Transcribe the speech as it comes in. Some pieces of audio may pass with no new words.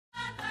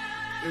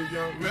If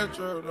young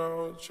Metro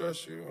don't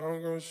trust you,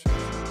 I'm gonna shoot you.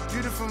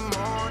 Beautiful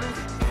morning,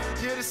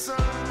 yeah, the sun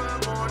in my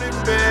morning,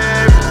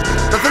 babe.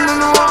 Nothing in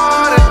the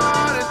water.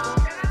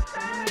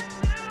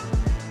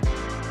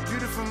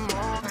 Beautiful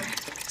morning.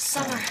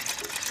 Summer.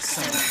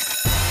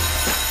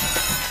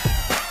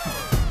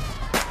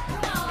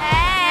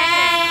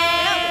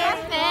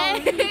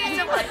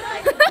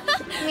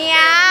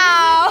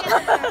 Meow.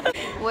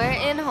 We're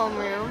in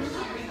homeroom.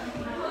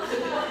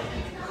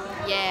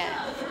 Yeah.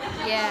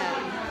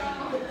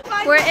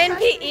 We're in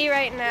PE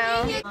right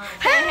now.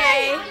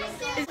 Hey.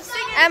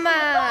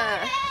 Emma.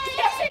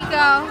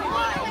 Go.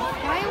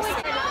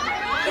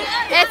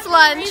 It's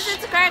lunch.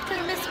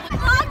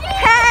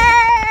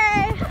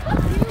 Hey.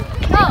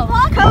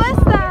 Oh,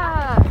 Calista.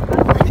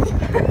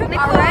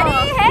 Nicole.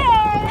 Already? Hey.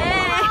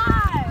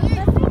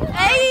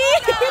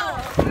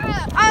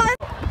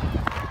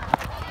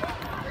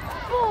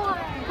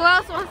 Who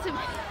else wants to be?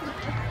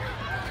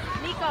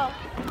 Nico.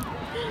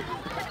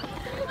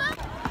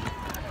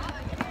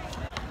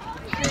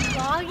 You're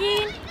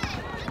vlogging?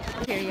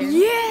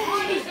 Yeah!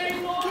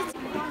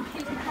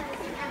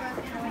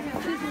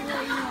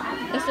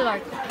 It's too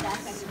dark.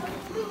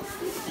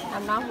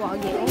 I'm not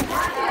vlogging.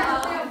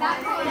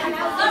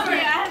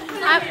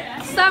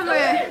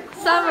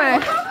 Summer.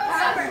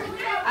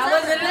 I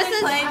was literally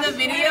playing the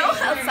video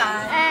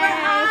outside. Hey.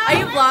 Are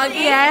you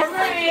vlogging? Yes.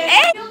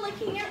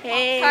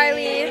 Hey.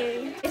 Carly.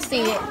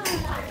 See it.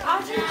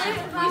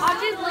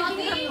 Audrey's licking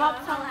her pop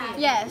tongue.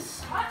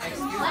 Yes.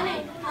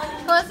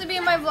 Who wants to be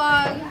in my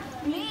vlog?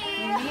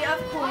 Me, of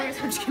course.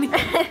 I'm just kidding.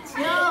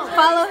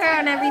 Follow her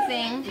on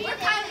everything.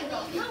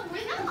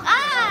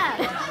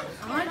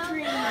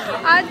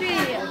 Audrey.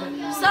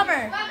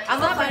 Summer. I'm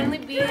gonna finally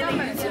be in a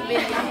YouTube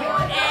video.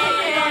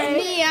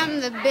 Me,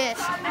 I'm the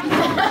best.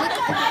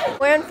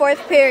 We're in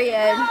 4th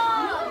period.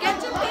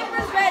 Get your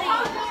papers ready.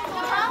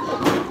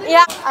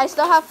 Yeah, I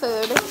still have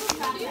food.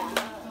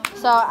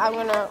 So I'm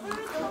gonna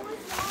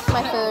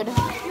my food.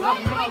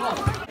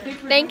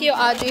 Thank you,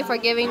 Audrey, for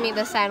giving me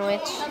the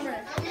sandwich.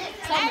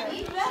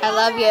 I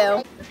love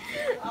you.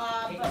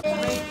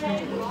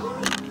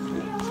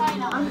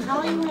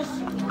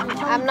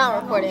 I'm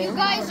not recording. You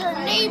guys are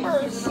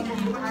neighbors.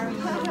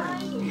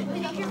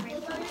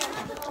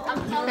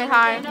 Say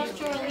hi.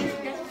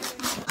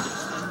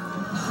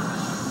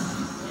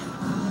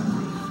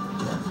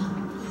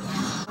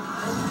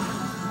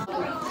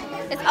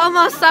 It's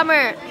almost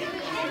summer.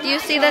 Do you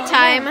see the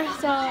time?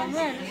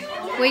 Summer.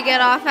 We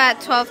get off at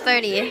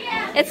 12:30.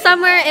 It's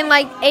summer in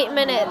like 8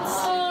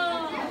 minutes.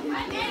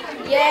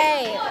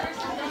 Yay!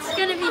 It's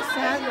gonna be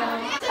sad though.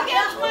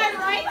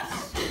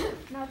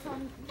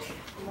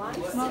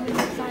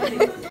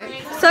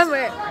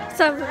 Summer.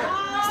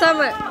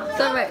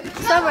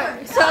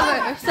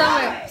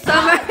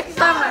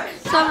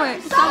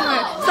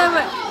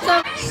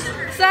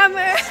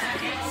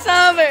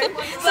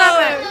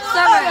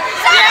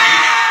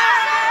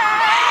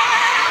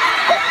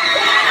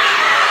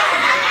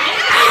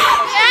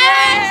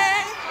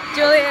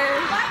 Julian.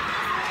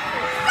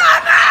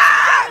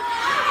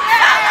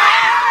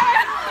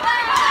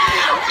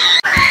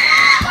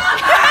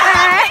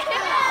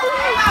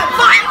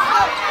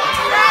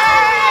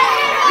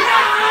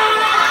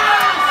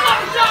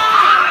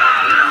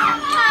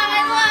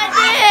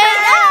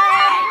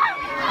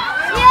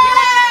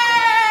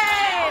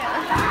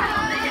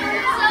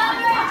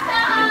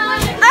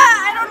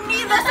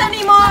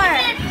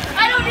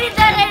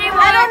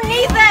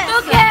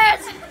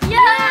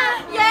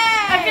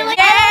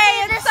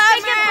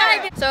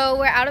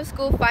 Out of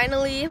school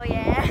finally. Oh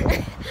yeah.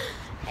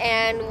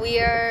 And we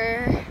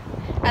are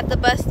at the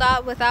bus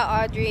stop without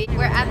Audrey.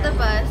 We're at the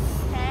bus.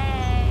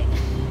 Hey.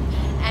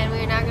 And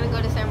we're not gonna go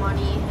to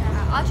ceremony.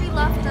 Audrey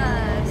left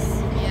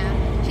us. Yeah.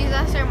 She's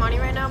at ceremony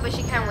right now, but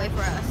she can't wait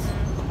for us.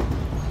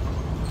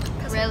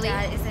 Really?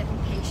 Dad isn't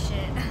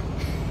patient.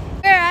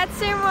 We're at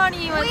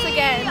ceremony once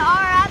again. We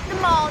are at the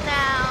mall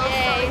now.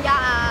 Yay. So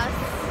yes.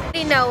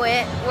 We know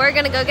it. We're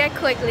gonna go get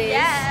quickly.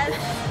 Yes.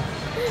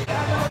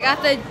 I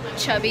got the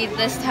chubby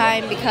this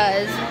time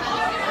because,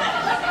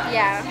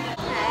 yeah.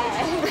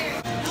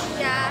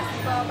 Yes,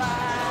 Boba.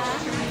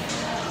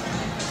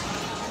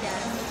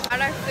 Yes.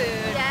 Got our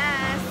food.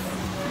 Yes.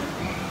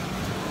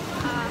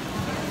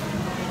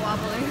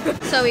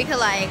 Wobbling. So we could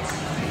like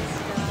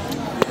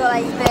Go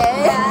like this.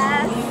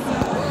 Yes.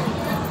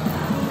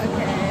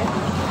 Okay.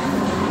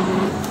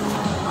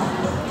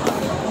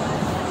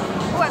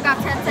 Oh, I got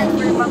 10 cents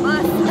for my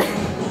bus.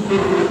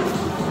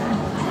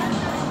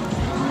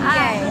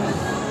 Okay.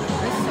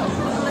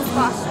 Let's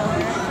squash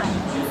over.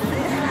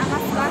 I'm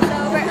gonna squash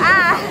over.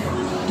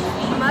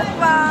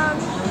 Mukbang.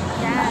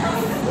 Yes.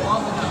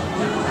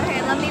 Okay,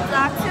 let me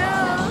vlog too.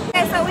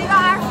 Okay, so we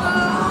got our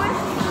food.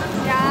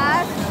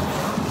 Yes.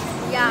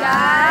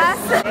 Yes.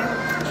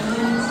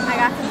 I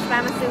got some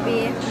spam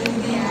musubi.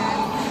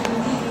 Yes.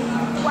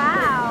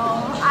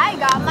 Wow. I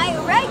got my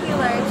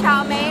regular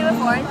chow mein with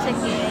orange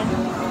chicken.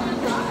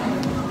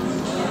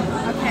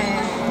 Okay.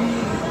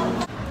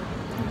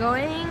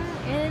 Going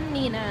in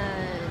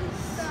Nina's.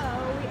 So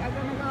we are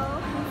gonna go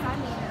inside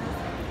Nina's.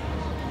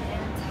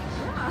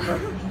 And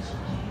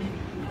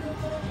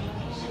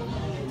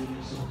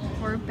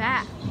We're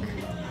back.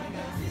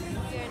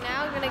 We're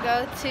now gonna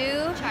go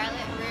to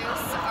Charlotte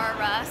Russe or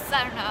Russ, I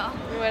don't know.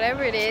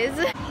 whatever it is.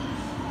 Charlotte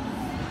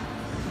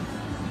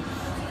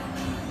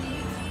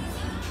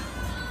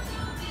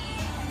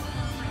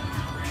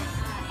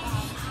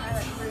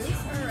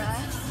Russe or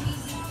Russ?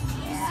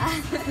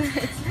 Yeah.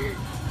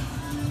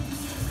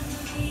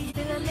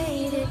 Then I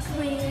made it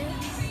clear.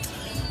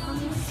 I'm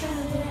gonna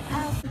sell it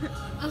out.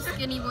 A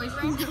skinny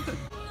boyfriend.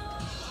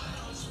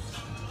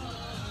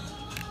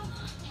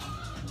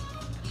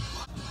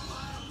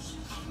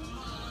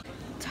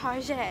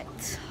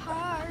 Target.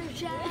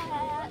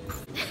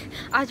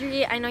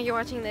 Audrey, I know you're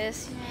watching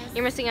this. Yes.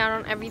 You're missing out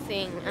on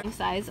everything.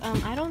 Size?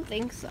 I don't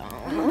think so.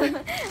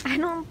 I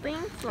don't think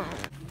so.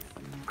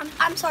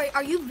 I'm sorry,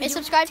 are you And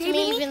subscribe to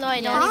me even though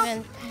I don't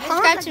even.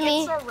 Subscribe to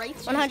me. It's so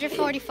racist.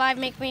 145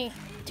 make me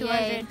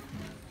 200.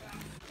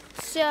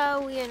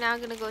 So we are now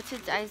gonna go to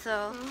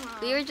Daiso.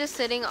 We were just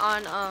sitting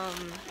on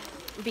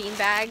bean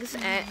bags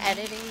and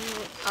editing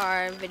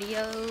our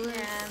videos.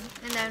 Yeah,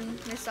 and then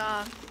we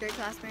saw your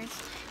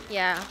classmates.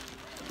 Yeah,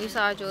 we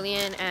saw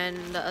Julian and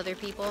the other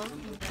people.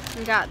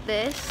 We got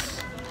this.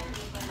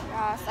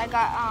 Yes, I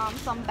got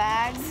some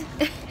bags.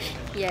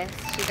 Yes,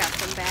 she got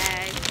some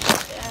bags.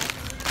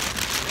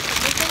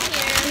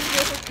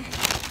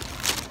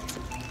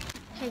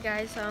 Hey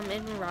guys, I'm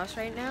in Ross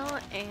right now,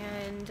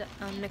 and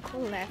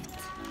Nicole left.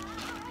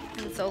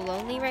 I'm so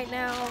lonely right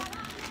now.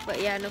 But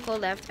yeah, Nicole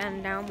left,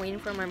 and now I'm waiting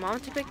for my mom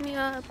to pick me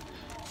up.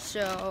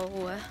 So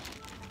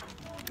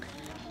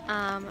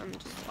I'm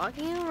just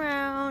walking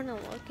around and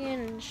looking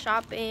and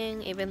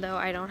shopping, even though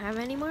I don't have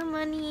any more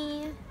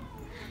money.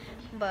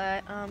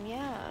 But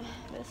yeah,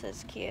 this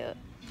is cute.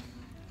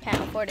 Can't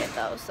afford it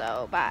though,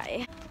 so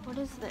bye. What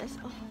is this?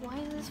 Oh, why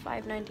is this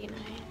 $5.99?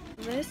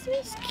 This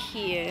is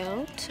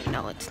cute.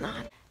 No, it's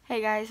not.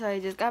 Hey guys, so I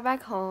just got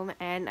back home,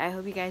 and I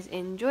hope you guys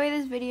enjoyed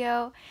this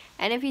video.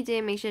 And if you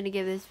did, make sure to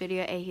give this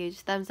video a huge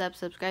thumbs up,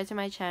 subscribe to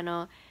my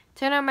channel,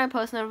 turn on my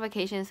post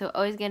notifications so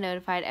always get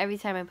notified every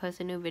time I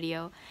post a new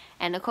video.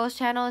 And Nicole's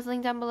channel is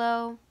linked down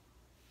below.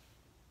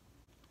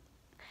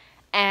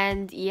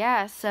 And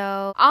yeah,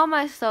 so all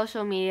my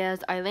social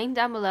medias are linked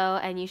down below,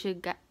 and you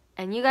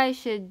guys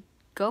should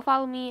go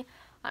follow me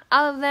on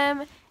all of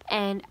them.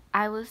 And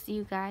I will see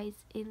you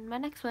guys in my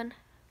next one.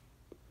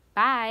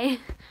 Bye.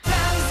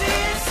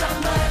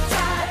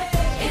 Summertime,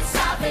 it's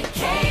our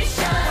vacation.